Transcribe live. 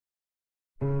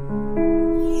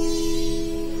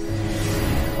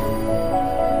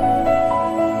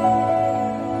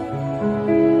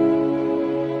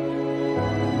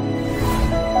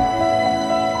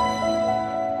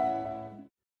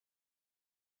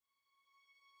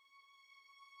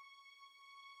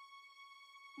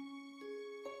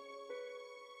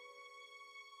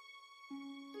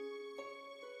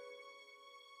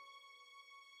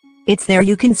It's there,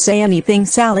 you can say anything,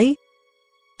 Sally.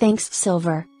 Thanks,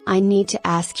 Silver. I need to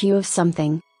ask you of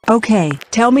something. Okay,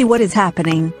 tell me what is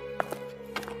happening.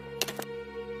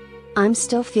 I'm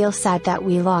still feel sad that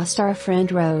we lost our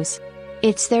friend Rose.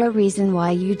 Is there a reason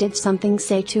why you did something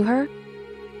say to her?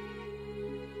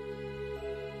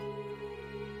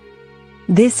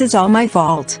 This is all my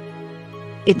fault.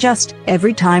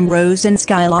 Every time Rose and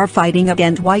Skyle are fighting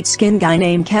against white skin guy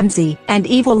named Kemsey and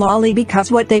evil Lolly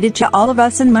because what they did to all of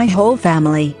us and my whole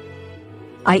family.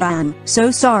 I am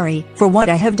so sorry for what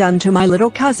I have done to my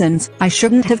little cousins. I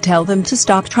shouldn't have told them to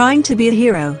stop trying to be a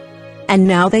hero. And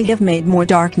now they have made more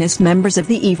darkness members of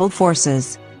the evil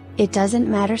forces. It doesn't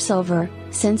matter, Silver,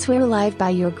 since we're lied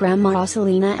by your grandma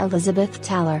Selena Elizabeth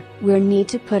Taylor, we need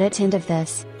to put an end of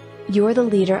this. You're the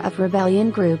leader of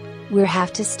rebellion group, we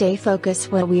have to stay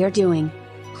focused what we are doing.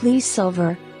 Please,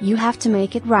 Silver, you have to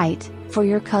make it right, for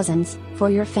your cousins, for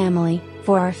your family,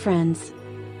 for our friends.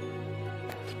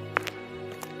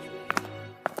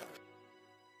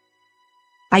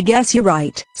 I guess you're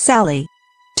right, Sally.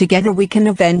 Together we can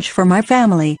avenge for my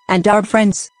family and our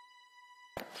friends.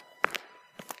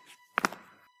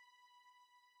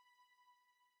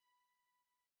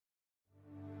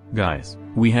 Guys,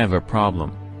 we have a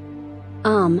problem.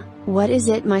 What is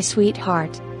it, my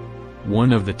sweetheart?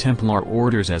 One of the Templar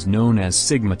orders, as known as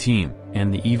Sigma Team,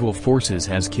 and the evil forces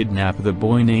has kidnapped the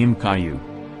boy named Caillou.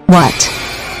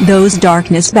 What? Those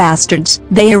darkness bastards,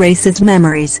 they erase his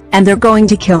memories, and they're going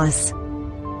to kill us.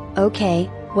 Okay,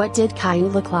 what did Caillou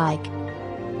look like?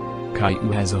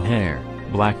 Caillou has a hair,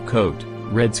 black coat,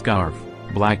 red scarf,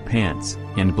 black pants,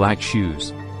 and black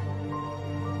shoes.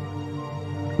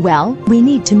 Well, we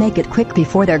need to make it quick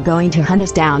before they're going to hunt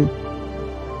us down.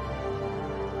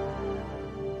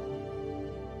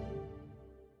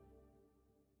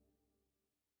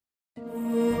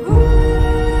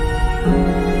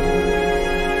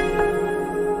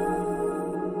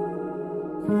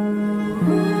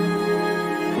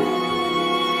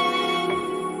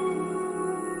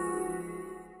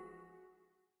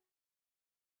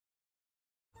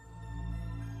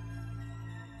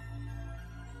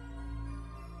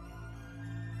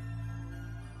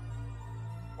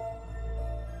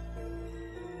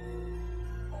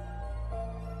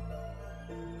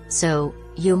 So,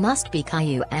 you must be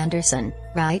Caillou Anderson,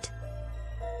 right?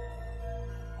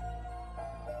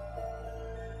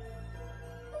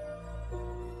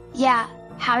 Yeah,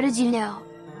 how did you know?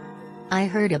 I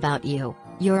heard about you.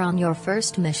 You're on your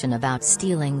first mission about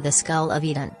stealing the Skull of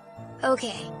Eden.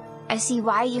 Okay. I see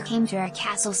why you came to our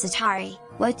castle, Satari.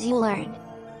 What did you learn?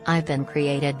 I've been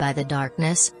created by the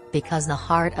darkness, because the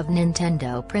heart of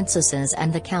Nintendo princesses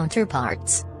and the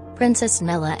counterparts. Princess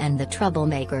Nella and the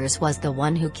troublemakers was the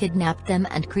one who kidnapped them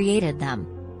and created them.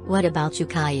 What about you,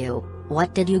 Caillou?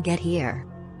 What did you get here?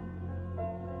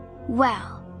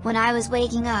 Well, when I was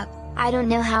waking up, I don't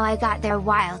know how I got there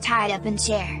while tied up in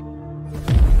chair.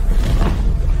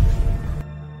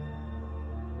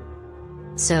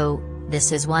 So,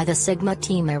 this is why the Sigma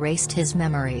team erased his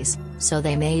memories, so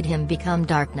they made him become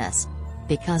darkness.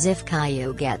 Because if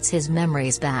Caillou gets his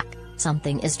memories back,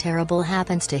 something is terrible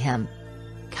happens to him.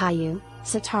 Caillou,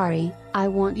 Satari, I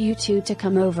want you two to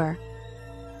come over.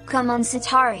 Come on,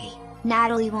 Satari,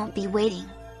 Natalie won't be waiting.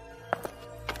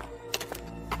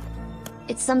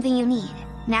 It's something you need,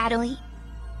 Natalie?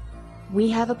 We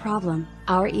have a problem.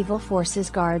 Our evil forces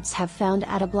guards have found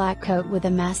out a black coat with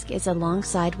a mask is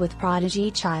alongside with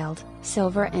Prodigy Child.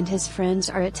 Silver and his friends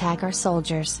are attack our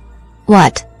soldiers.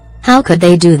 What? How could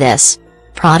they do this?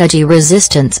 Prodigy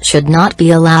resistance should not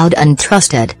be allowed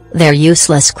untrusted. They're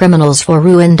useless criminals for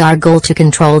ruined our goal to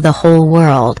control the whole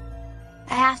world.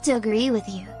 I have to agree with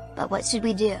you, but what should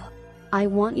we do? I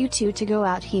want you two to go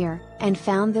out here, and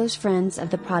found those friends of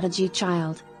the Prodigy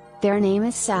Child. Their name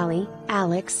is Sally,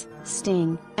 Alex,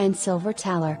 Sting, and Silver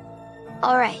Taylor.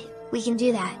 Alright, we can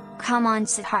do that. Come on,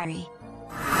 Satari.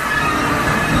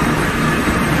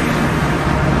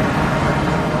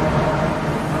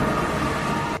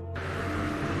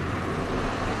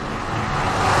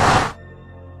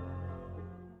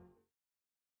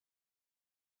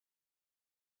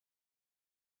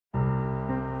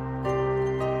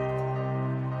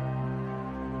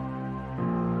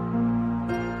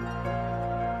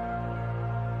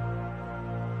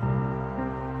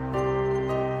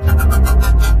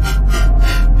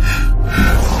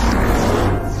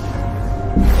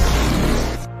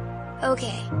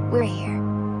 Okay, we're here.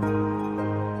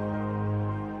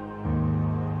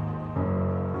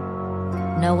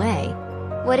 No way.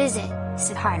 What is it,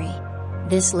 Satari?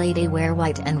 This lady wear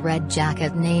white and red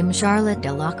jacket named Charlotte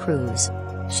de la Cruz.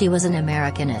 She was an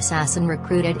American assassin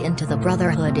recruited into the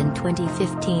Brotherhood in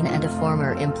 2015 and a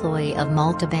former employee of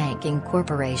Malta Banking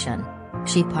Corporation.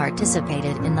 She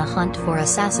participated in the hunt for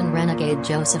assassin renegade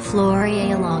Joseph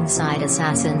Laurier alongside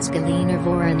assassins Galina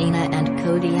Voronina and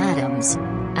Cody Adams.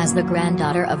 As the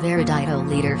granddaughter of Erudito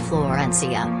leader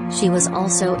Florencia, she was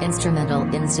also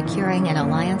instrumental in securing an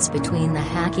alliance between the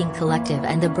hacking collective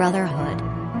and the Brotherhood.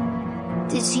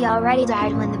 Did she already die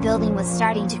when the building was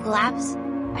starting to collapse?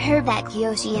 I heard that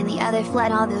Kiyoshi and the other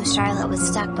fled, although Charlotte was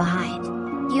stuck behind.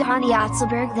 Johanny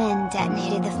Otzelberg then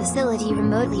detonated the facility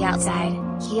remotely outside.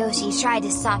 Kiyoshi tried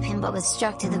to stop him but was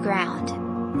struck to the ground.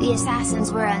 The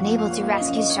assassins were unable to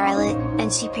rescue Charlotte,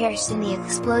 and she perished in the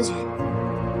explosion.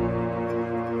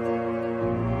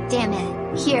 Damn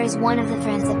it, here's one of the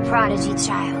friends of Prodigy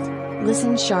Child.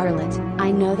 Listen Charlotte,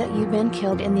 I know that you've been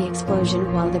killed in the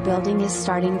explosion while the building is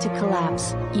starting to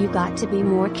collapse. You got to be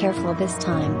more careful this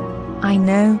time. I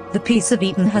know, the piece of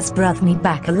Eden has brought me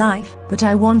back alive, but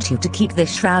I want you to keep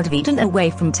this Shroud of Eden away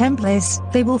from Templars.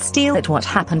 They will steal it. What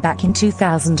happened back in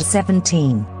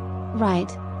 2017.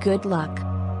 Right, good luck.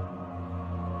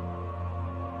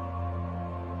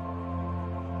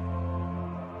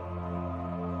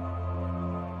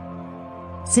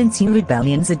 Since you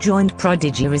rebellions are joined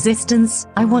Prodigy Resistance,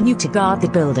 I want you to guard the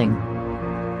building.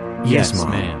 Yes,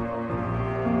 ma'am.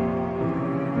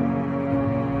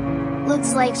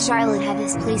 Looks like Charlotte had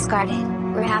this place guarded.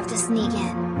 We'll have to sneak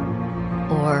in.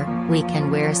 Or, we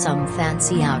can wear some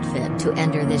fancy outfit to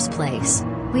enter this place.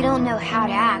 We don't know how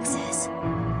to access.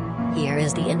 Here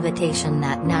is the invitation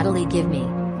that Natalie gave me.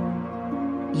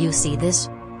 You see this?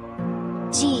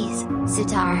 Geez,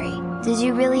 Sitari, did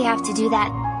you really have to do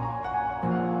that?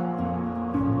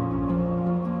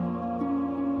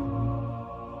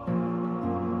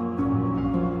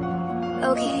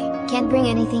 Okay, can't bring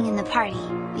anything in the party,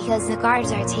 because the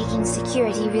guards are taking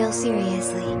security real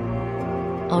seriously.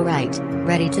 Alright,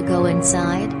 ready to go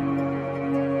inside?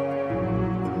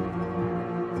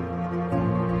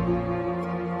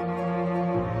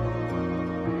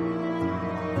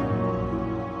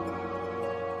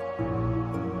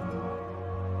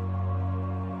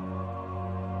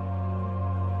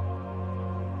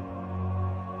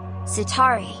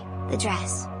 Sitari, the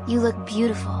dress, you look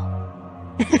beautiful.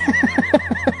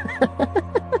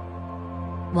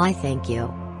 Why thank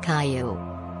you, Caillou.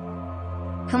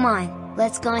 Come on,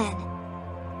 let's go in.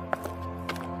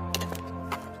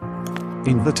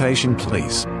 Invitation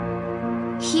please.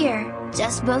 Here,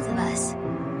 just both of us.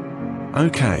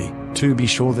 Okay, to be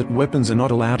sure that weapons are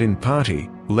not allowed in party,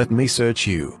 let me search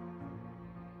you.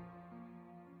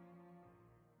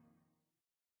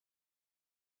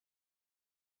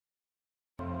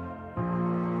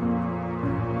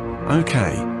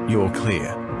 Okay, you're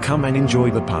clear. Come and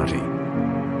enjoy the party.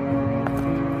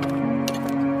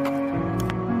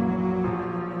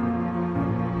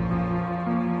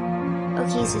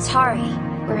 Okay Sitari,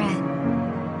 we're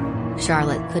in.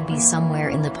 Charlotte could be somewhere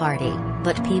in the party,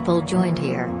 but people joined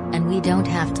here, and we don't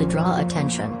have to draw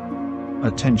attention.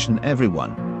 Attention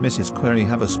everyone, Mrs. Query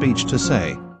have a speech to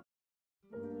say.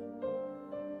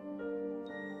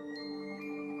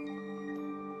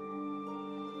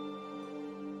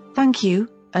 Thank you,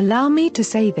 allow me to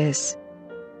say this.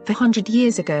 400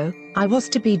 years ago, I was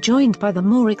to be joined by the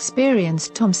more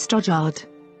experienced Tom Stoddard.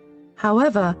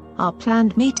 However, our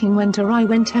planned meeting went awry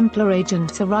when Templar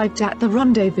agents arrived at the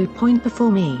rendezvous point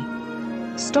before me.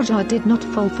 Stoddard did not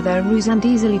fall for their ruse and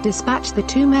easily dispatched the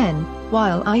two men,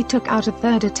 while I took out a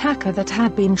third attacker that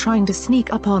had been trying to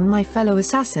sneak up on my fellow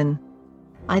assassin.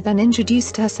 I then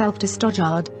introduced herself to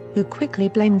Stoddard, who quickly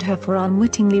blamed her for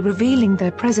unwittingly revealing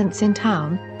their presence in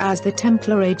town, as the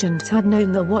Templar agents had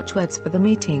known the watchwords for the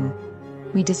meeting.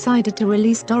 We decided to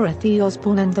release Dorothy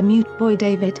Osborne and the mute boy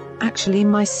David, actually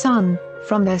my son,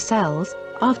 from their cells,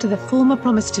 after the former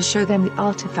promised to show them the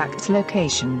artifact's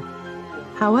location.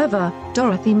 However,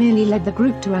 Dorothy merely led the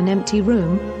group to an empty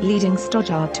room, leading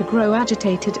Stoddard to grow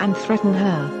agitated and threaten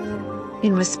her.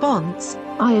 In response,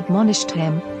 I admonished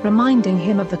him, reminding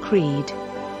him of the creed.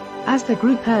 As the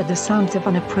group heard the sounds of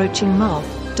an approaching mob,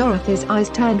 Dorothy's eyes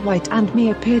turned white and me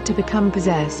appeared to become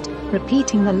possessed,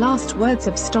 repeating the last words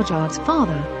of Stoddard's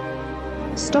father.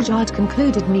 Stoddard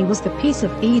concluded me was the piece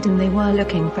of Eden they were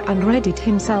looking for and readied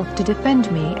himself to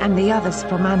defend me and the others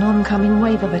from an oncoming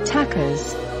wave of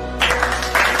attackers.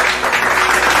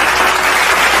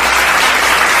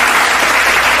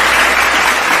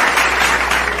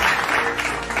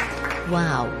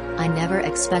 Wow, I never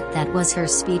expect that was her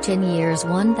speech in years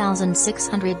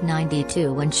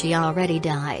 1692 when she already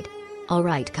died.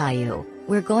 Alright Caillou,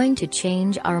 we're going to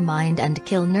change our mind and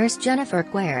kill Nurse Jennifer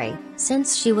Query,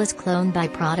 since she was cloned by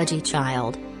Prodigy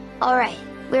Child. Alright,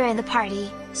 We're in the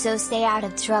party, so stay out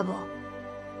of trouble.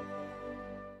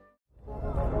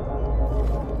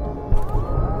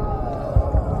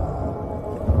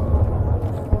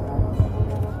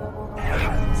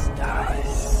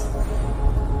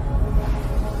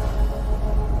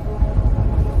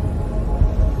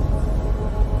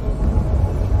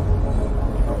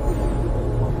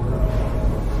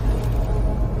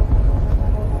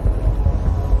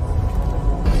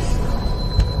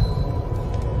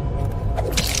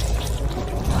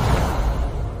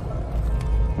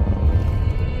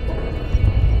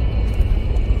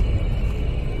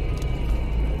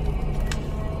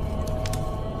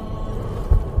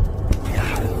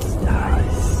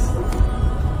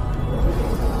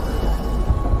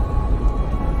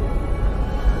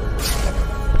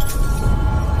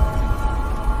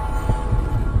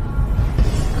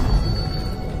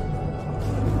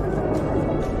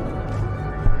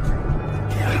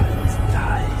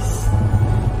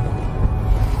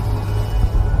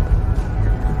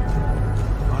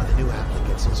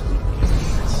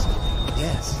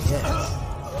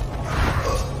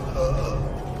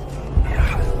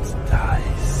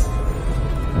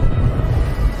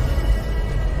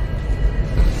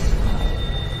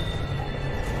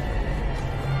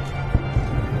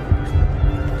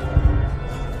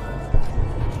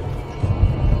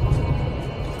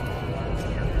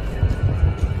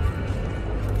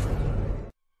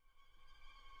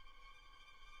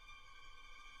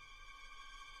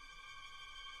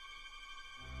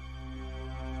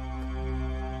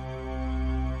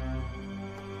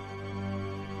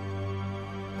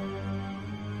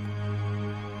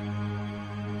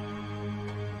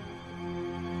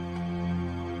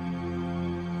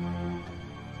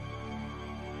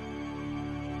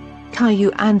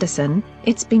 Caillou Anderson,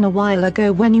 it's been a while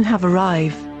ago when you have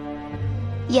arrived.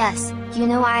 Yes, you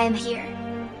know I am here.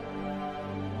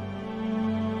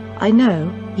 I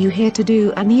know, you here to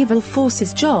do an evil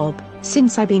force's job.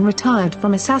 Since I've been retired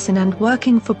from assassin and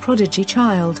working for Prodigy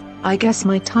Child, I guess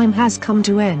my time has come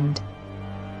to end.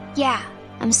 Yeah,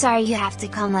 I'm sorry you have to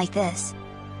come like this.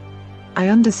 I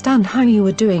understand how you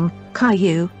were doing,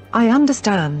 Caillou, I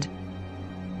understand.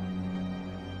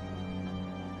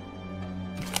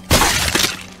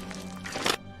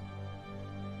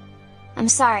 I'm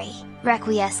sorry,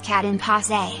 requiescat in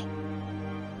passe.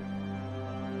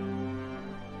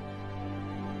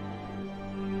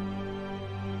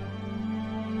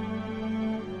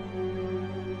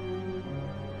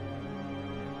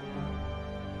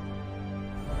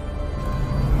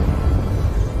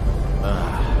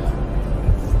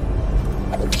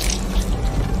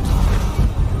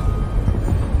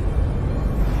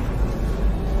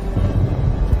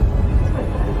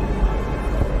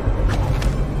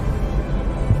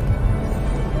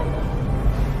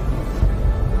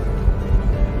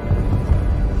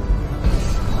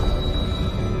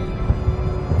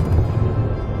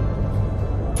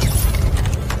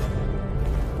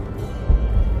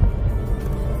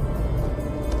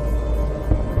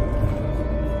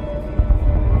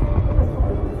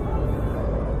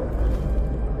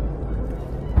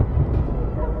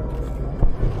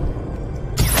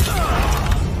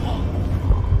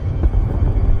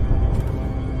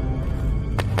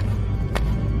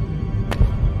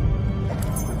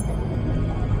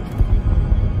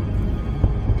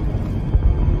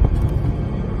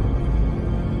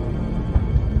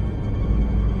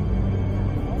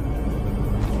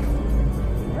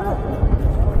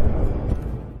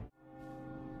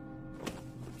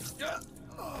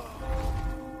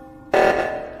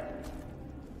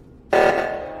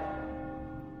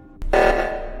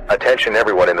 Attention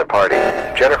everyone in the party.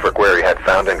 Jennifer Guerry had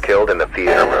found and killed in the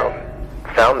theater room.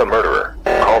 Found the murderer.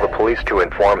 Call the police to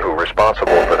inform who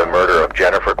responsible for the murder of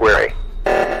Jennifer Guerry.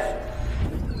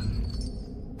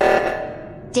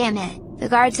 Damn it, the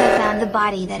guards have found the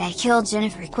body that I killed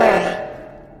Jennifer Guerry.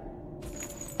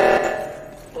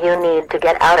 You need to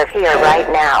get out of here right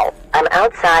now. I'm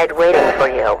outside waiting for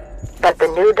you. But the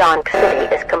New Donk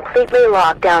City is completely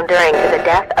locked down due to the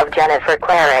death of Jennifer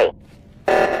Guerry.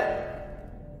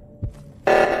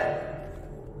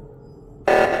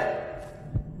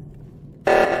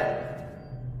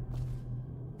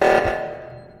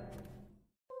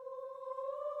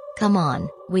 Come on,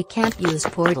 we can't use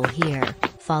portal here,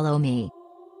 follow me.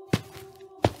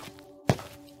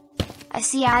 I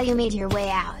see how you made your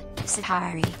way out,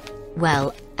 Sahari.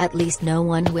 Well, at least no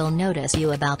one will notice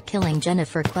you about killing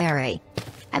Jennifer Guerry.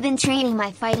 I've been training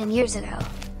my fighting years ago.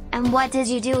 And what did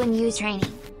you do in you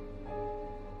training?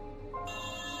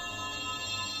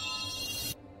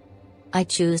 I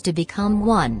choose to become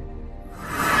one.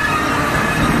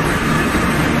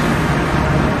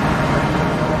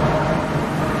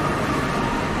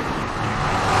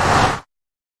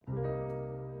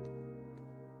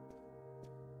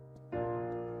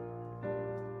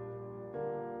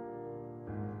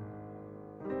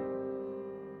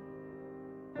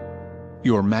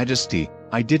 Your Majesty,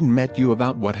 I didn't met you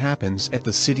about what happens at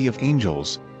the City of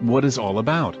Angels. What is all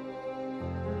about?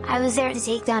 I was there to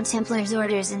take down Templar's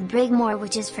orders and bring more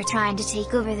witches for trying to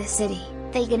take over the city.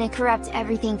 They gonna corrupt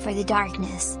everything for the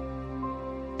darkness.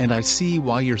 And I see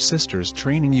why your sister's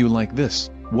training you like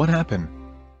this. What happened?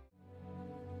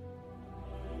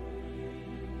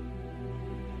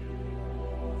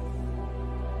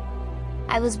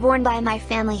 I was born by my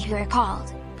family who are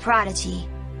called Prodigy.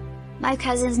 My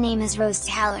cousin's name is Rose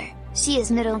Taylor. She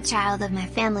is middle child of my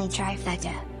family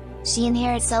trifecta. She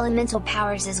inherits elemental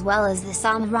powers as well as the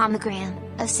Samramagram,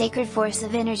 a sacred force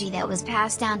of energy that was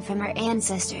passed down from her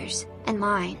ancestors, and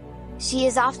mine. She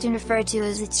is often referred to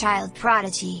as a child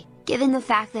prodigy, given the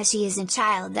fact that she is a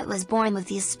child that was born with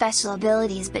these special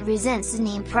abilities but resents the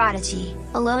name prodigy,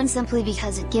 alone simply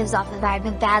because it gives off a vibe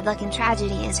of bad luck and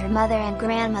tragedy as her mother and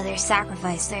grandmother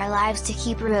sacrificed their lives to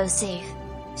keep Rose safe.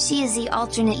 She is the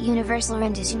alternate universal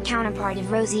rendition counterpart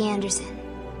of Rosie Anderson.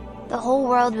 The whole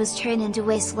world was turned into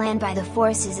wasteland by the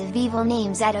forces of evil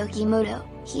named Okimoto.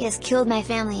 He has killed my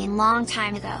family a long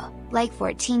time ago, like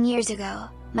 14 years ago.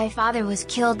 My father was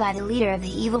killed by the leader of the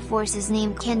evil forces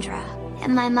named Kendra,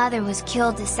 and my mother was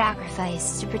killed as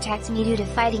sacrifice to protect me due to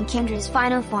fighting Kendra's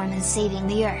final form and saving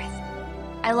the Earth.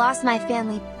 I lost my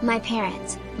family, my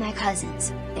parents, my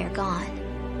cousins, they're gone.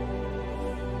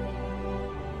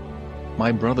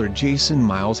 My brother Jason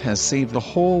Miles has saved the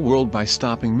whole world by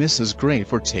stopping Mrs. Gray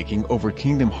for taking over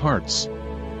Kingdom Hearts.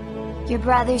 Your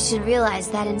brother should realize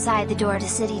that inside the door to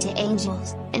City to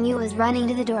Angels, and you was running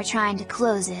to the door trying to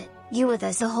close it, you with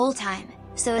us the whole time,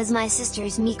 so is my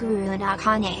sisters Mikuru and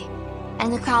Akane.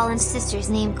 And the Collins sisters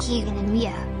named Keegan and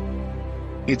Mia.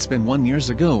 It's been 1 year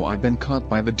ago I've been caught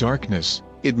by the darkness.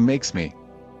 It makes me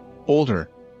older.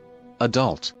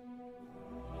 Adult.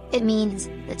 It means,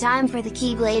 the time for the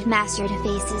Keyblade Master to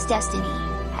face his destiny,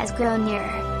 has grown nearer.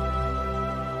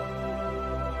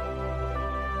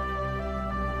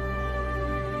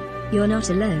 You're not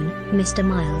alone, Mr.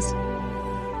 Miles.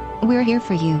 We're here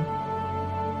for you.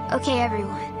 Okay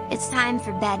everyone, it's time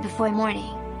for bed before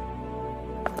morning.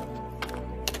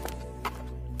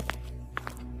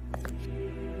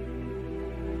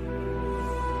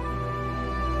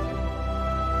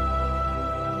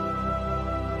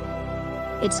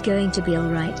 It's going to be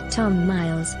alright, Tom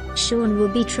Miles. Sean will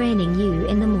be training you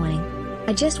in the morning.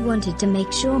 I just wanted to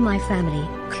make sure my family,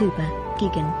 Cooper,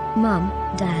 Keegan, Mom,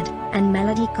 Dad, and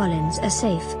Melody Collins are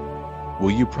safe.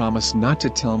 Will you promise not to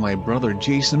tell my brother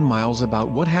Jason Miles about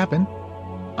what happened?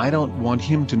 I don't want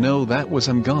him to know that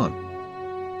I'm gone.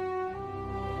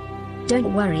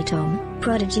 Don't worry, Tom.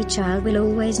 Prodigy Child will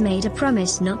always made a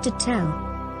promise not to tell.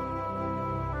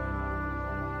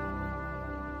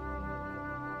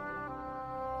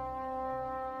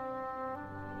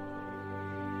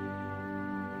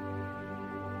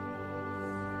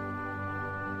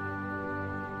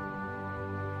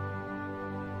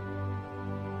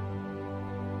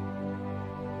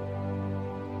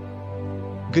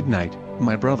 Good night,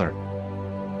 my brother.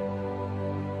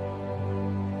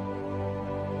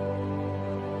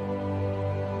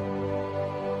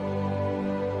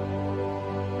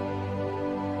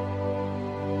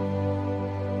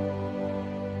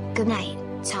 Good night,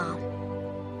 Tom.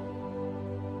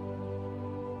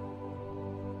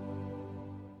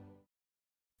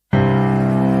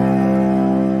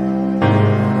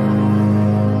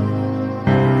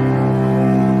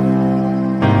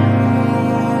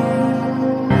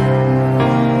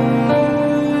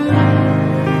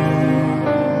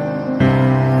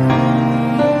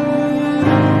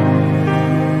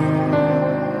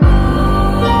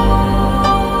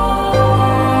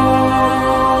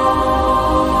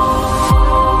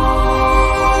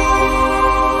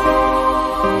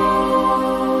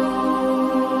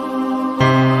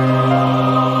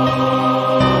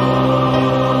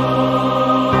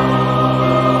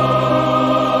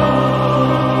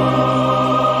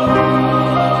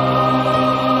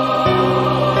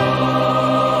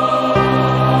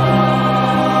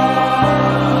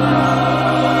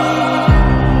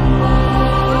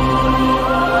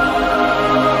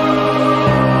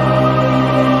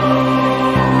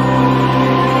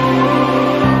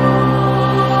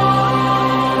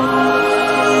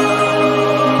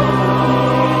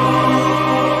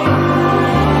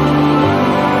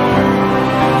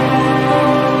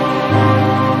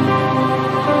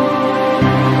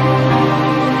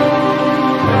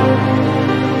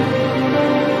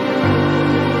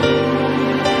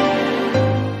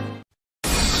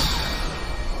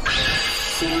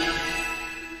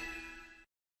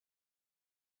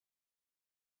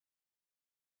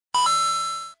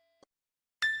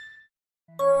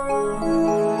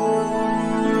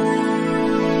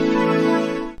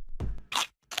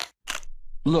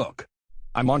 Look.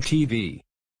 I'm on TV.